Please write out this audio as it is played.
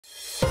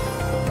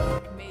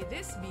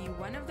this be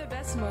one of the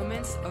best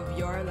moments of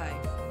your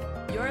life?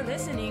 You're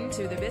listening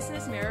to the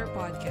Business Mirror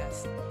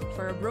podcast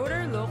for a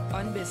broader look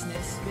on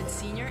business with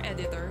Senior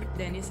Editor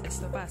Dennis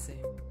Estopase.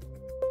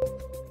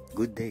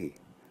 Good day.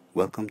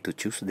 Welcome to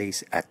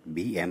Tuesdays at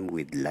BM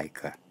with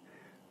Laika,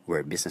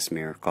 where Business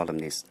Mirror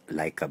columnist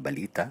Laika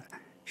Balita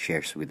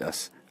shares with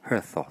us her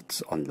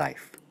thoughts on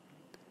life.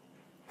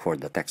 For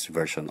the text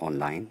version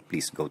online,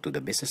 please go to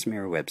the Business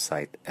Mirror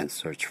website and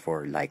search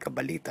for Laika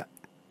Balita.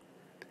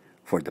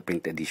 For the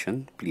print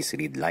edition, please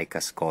read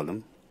Laika's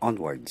column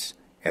onwards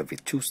every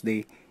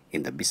Tuesday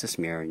in the Business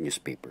Mirror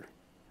newspaper.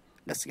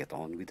 Let's get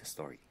on with the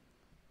story.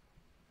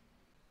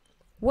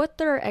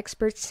 What are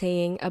experts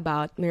saying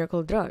about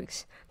miracle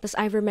drugs? Does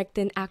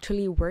ivermectin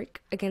actually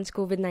work against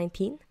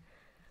COVID-19?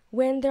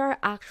 When there are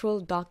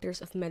actual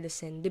doctors of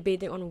medicine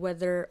debating on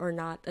whether or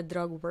not a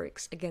drug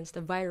works against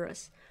a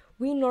virus,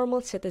 we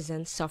normal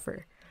citizens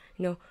suffer.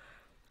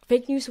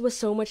 Fake news was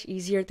so much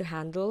easier to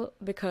handle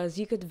because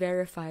you could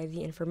verify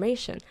the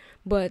information,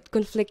 but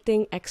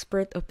conflicting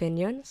expert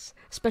opinions,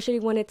 especially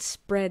when it's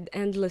spread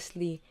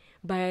endlessly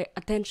by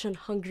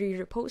attention-hungry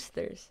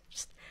reposters,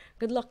 just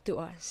good luck to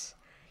us.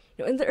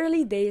 In the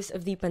early days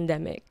of the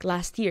pandemic,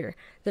 last year,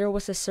 there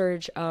was a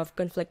surge of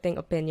conflicting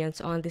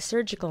opinions on the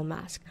surgical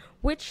mask,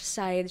 which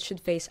side should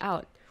face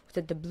out, was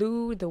it the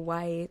blue, the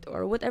white,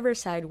 or whatever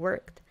side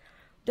worked.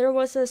 There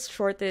was a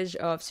shortage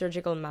of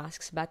surgical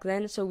masks back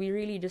then, so we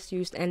really just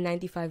used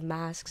N95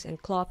 masks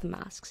and cloth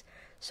masks.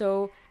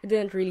 So it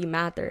didn't really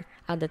matter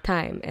at the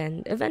time.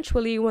 And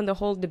eventually, when the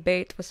whole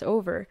debate was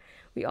over,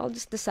 we all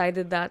just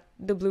decided that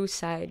the blue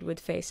side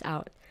would phase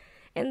out.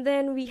 And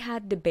then we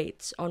had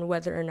debates on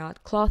whether or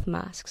not cloth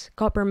masks,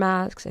 copper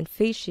masks, and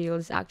face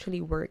shields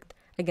actually worked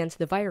against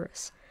the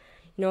virus.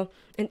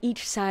 And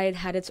each side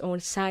had its own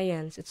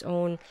science, its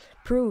own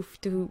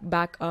proof to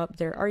back up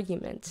their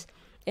arguments.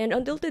 And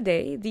until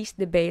today, these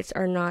debates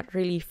are not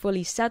really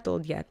fully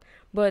settled yet,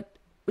 but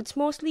it's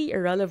mostly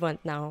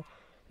irrelevant now,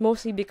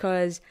 mostly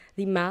because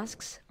the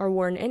masks are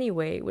worn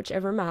anyway,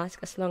 whichever mask,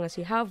 as long as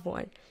you have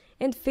one,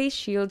 and face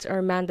shields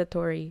are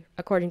mandatory,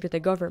 according to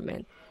the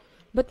government.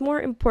 But more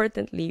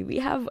importantly, we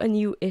have a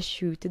new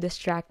issue to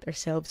distract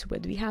ourselves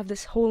with. We have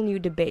this whole new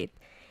debate,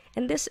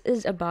 and this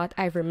is about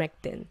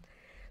ivermectin.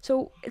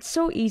 So it's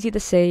so easy to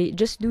say,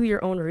 just do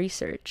your own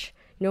research,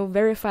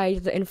 verify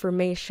the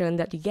information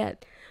that you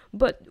get.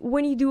 But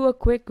when you do a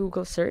quick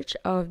Google search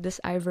of does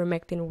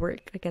ivermectin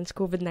work against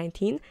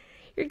COVID-19,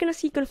 you're going to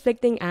see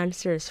conflicting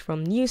answers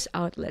from news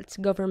outlets,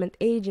 government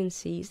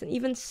agencies, and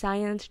even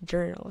science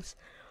journals.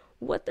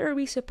 What are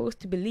we supposed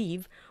to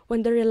believe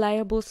when the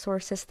reliable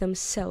sources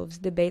themselves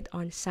debate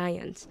on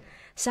science?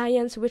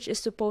 Science which is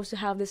supposed to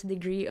have this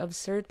degree of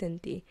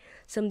certainty,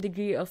 some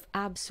degree of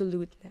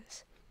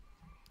absoluteness.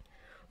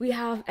 We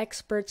have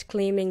experts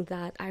claiming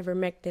that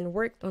ivermectin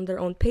worked on their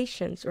own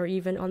patients or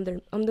even on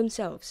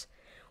themselves,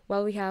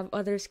 while we have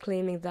others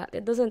claiming that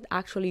it doesn't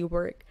actually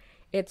work,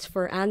 it's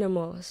for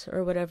animals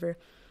or whatever.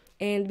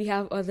 And we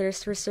have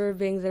others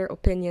reserving their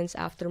opinions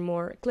after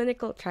more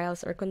clinical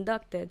trials are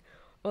conducted,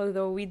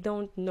 although we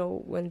don't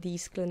know when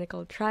these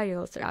clinical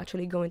trials are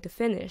actually going to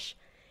finish.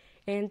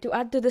 And to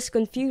add to this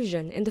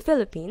confusion, in the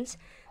Philippines,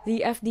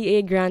 the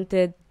FDA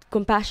granted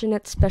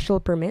compassionate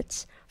special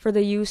permits for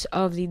the use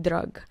of the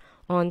drug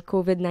on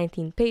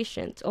COVID-19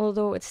 patients,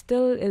 although it's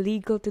still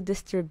illegal to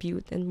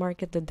distribute and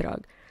market the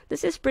drug.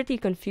 This is pretty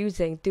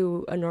confusing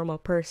to a normal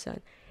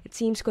person. It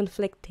seems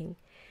conflicting.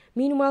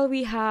 Meanwhile,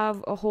 we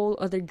have a whole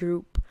other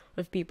group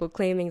of people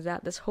claiming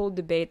that this whole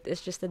debate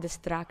is just a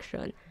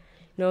distraction,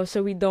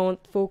 so we don't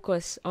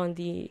focus on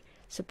the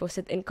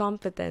supposed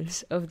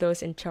incompetence of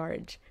those in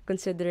charge,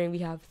 considering we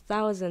have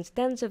thousands,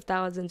 tens of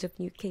thousands of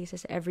new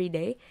cases every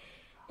day,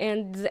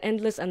 and the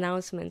endless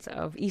announcements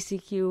of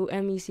ECQ,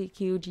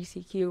 MECQ,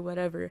 GCQ,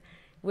 whatever,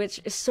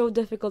 which is so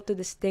difficult to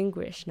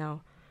distinguish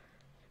now.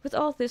 With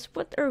all this,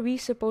 what are we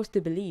supposed to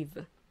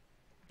believe?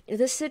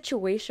 This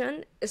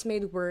situation is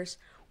made worse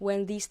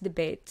when these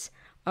debates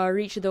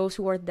reach those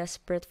who are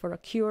desperate for a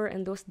cure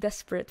and those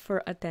desperate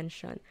for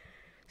attention.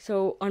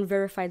 So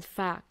unverified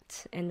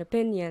facts and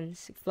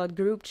opinions flood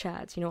group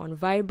chats, on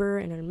Viber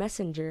and on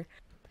Messenger.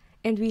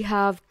 And we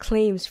have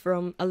claims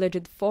from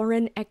alleged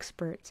foreign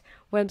experts,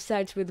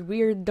 websites with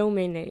weird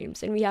domain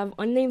names, and we have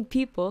unnamed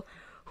people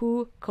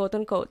who,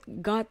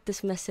 quote-unquote, got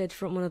this message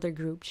from another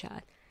group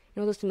chat.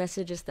 Those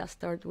messages that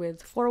start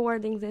with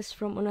forwarding this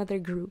from another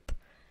group.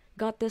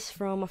 Got this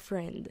from a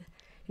friend.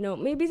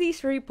 Maybe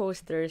these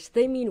reposters,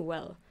 they mean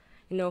well.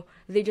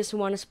 They just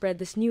want to spread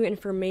this new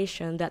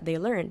information that they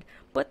learned.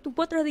 But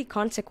what are the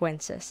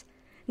consequences?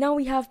 Now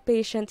we have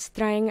patients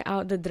trying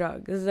out the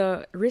drug,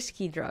 the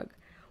risky drug.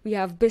 We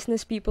have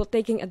business people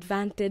taking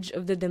advantage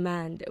of the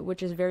demand,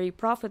 which is very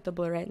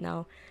profitable right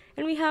now.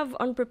 And we have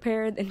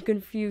unprepared and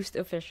confused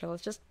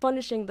officials just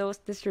punishing those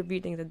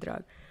distributing the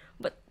drug.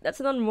 But that's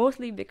done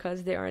mostly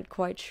because they aren't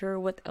quite sure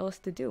what else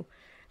to do.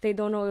 They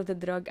don't know if the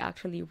drug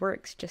actually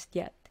works just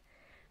yet.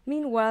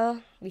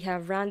 Meanwhile, we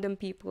have random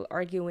people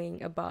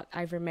arguing about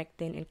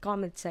ivermectin in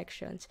comment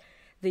sections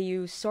They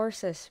use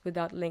sources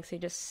without links. They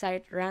just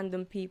cite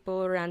random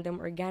people, random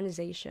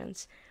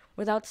organizations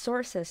without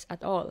sources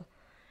at all.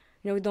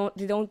 They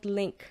don't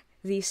link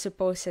these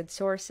supposed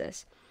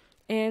sources.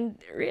 And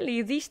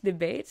really, these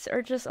debates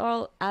are just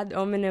all ad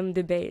hominem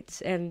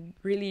debates and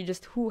really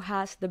just who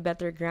has the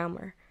better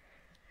grammar.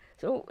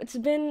 So it's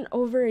been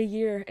over a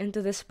year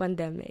into this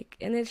pandemic,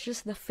 and it's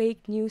just the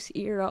fake news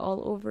era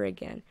all over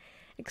again.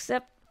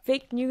 Except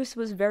fake news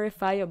was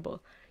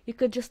verifiable. You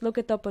could just look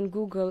it up on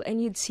Google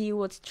and you'd see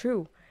what's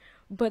true.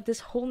 But this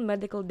whole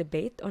medical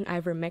debate on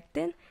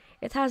ivermectin,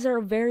 it has our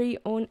very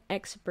own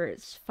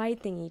experts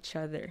fighting each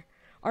other,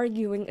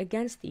 arguing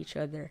against each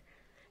other.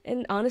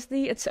 And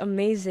honestly, it's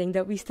amazing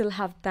that we still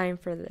have time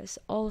for this,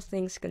 all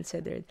things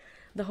considered.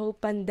 The whole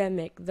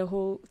pandemic, the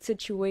whole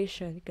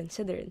situation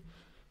considered.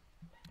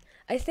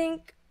 I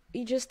think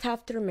you just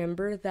have to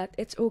remember that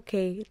it's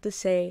okay to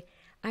say,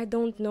 I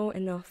don't know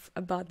enough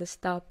about this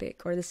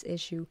topic or this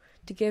issue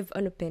to give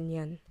an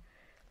opinion.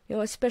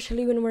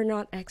 Especially when we're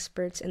not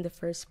experts in the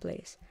first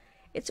place.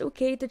 It's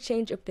okay to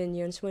change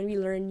opinions when we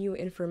learn new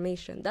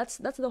information. That's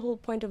the whole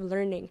point of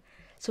learning,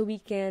 so we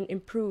can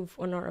improve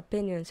on our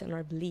opinions and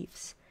our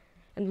beliefs.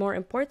 And more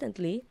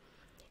importantly,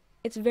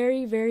 it's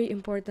very, very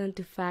important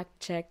to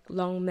fact-check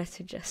long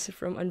messages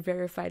from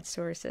unverified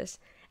sources,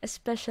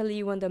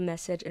 especially when the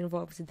message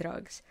involves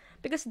drugs.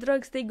 Because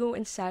drugs, they go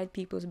inside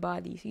people's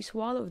bodies. You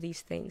swallow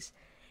these things.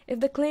 If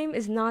the claim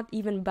is not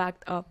even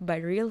backed up by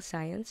real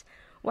science,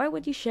 why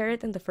would you share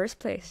it in the first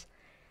place?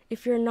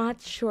 If you're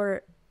not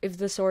sure if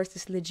the source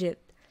is legit,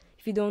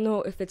 if you don't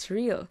know if it's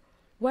real,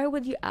 why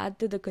would you add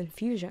to the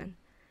confusion?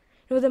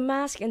 The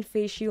mask and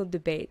face shield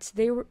debates,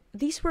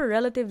 these were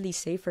relatively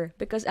safer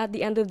because at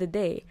the end of the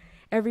day,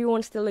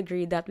 everyone still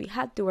agreed that we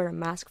had to wear a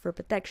mask for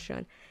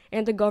protection,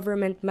 and the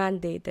government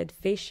mandated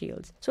face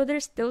shields, so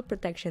there's still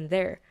protection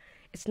there.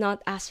 It's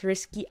not as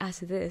risky as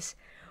this.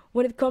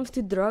 When it comes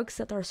to drugs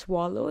that are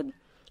swallowed,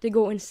 they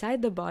go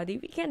inside the body,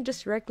 we can't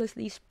just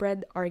recklessly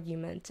spread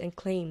arguments and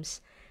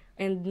claims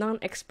and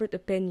non-expert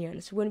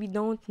opinions when we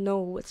don't know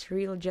what's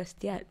real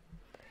just yet.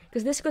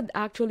 Because this could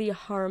actually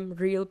harm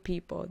real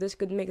people. This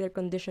could make their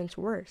conditions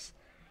worse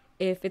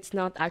if it's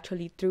not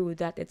actually true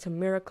that it's a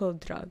miracle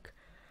drug.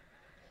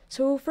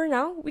 So for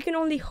now, we can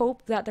only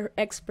hope that our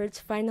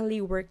experts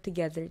finally work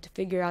together to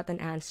figure out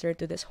an answer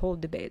to this whole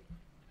debate.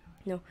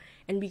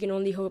 And we can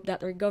only hope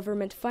that our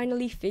government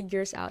finally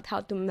figures out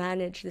how to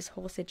manage this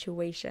whole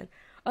situation,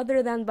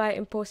 other than by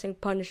imposing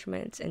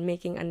punishments and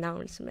making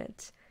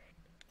announcements.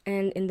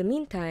 And in the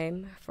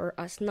meantime, for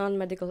us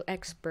non-medical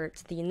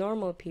experts, the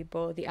normal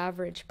people, the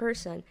average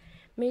person,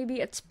 maybe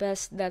it's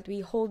best that we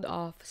hold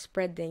off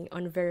spreading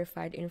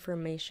unverified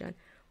information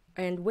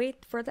and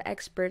wait for the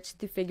experts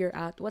to figure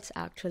out what's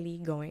actually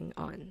going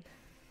on.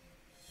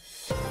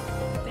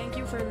 Thank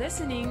you for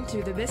listening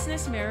to the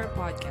Business Mirror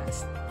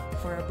podcast.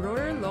 For a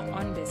broader look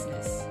on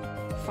business,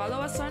 follow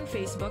us on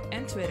Facebook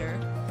and Twitter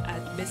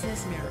at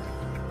Business Mirror.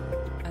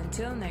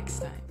 Until next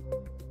time.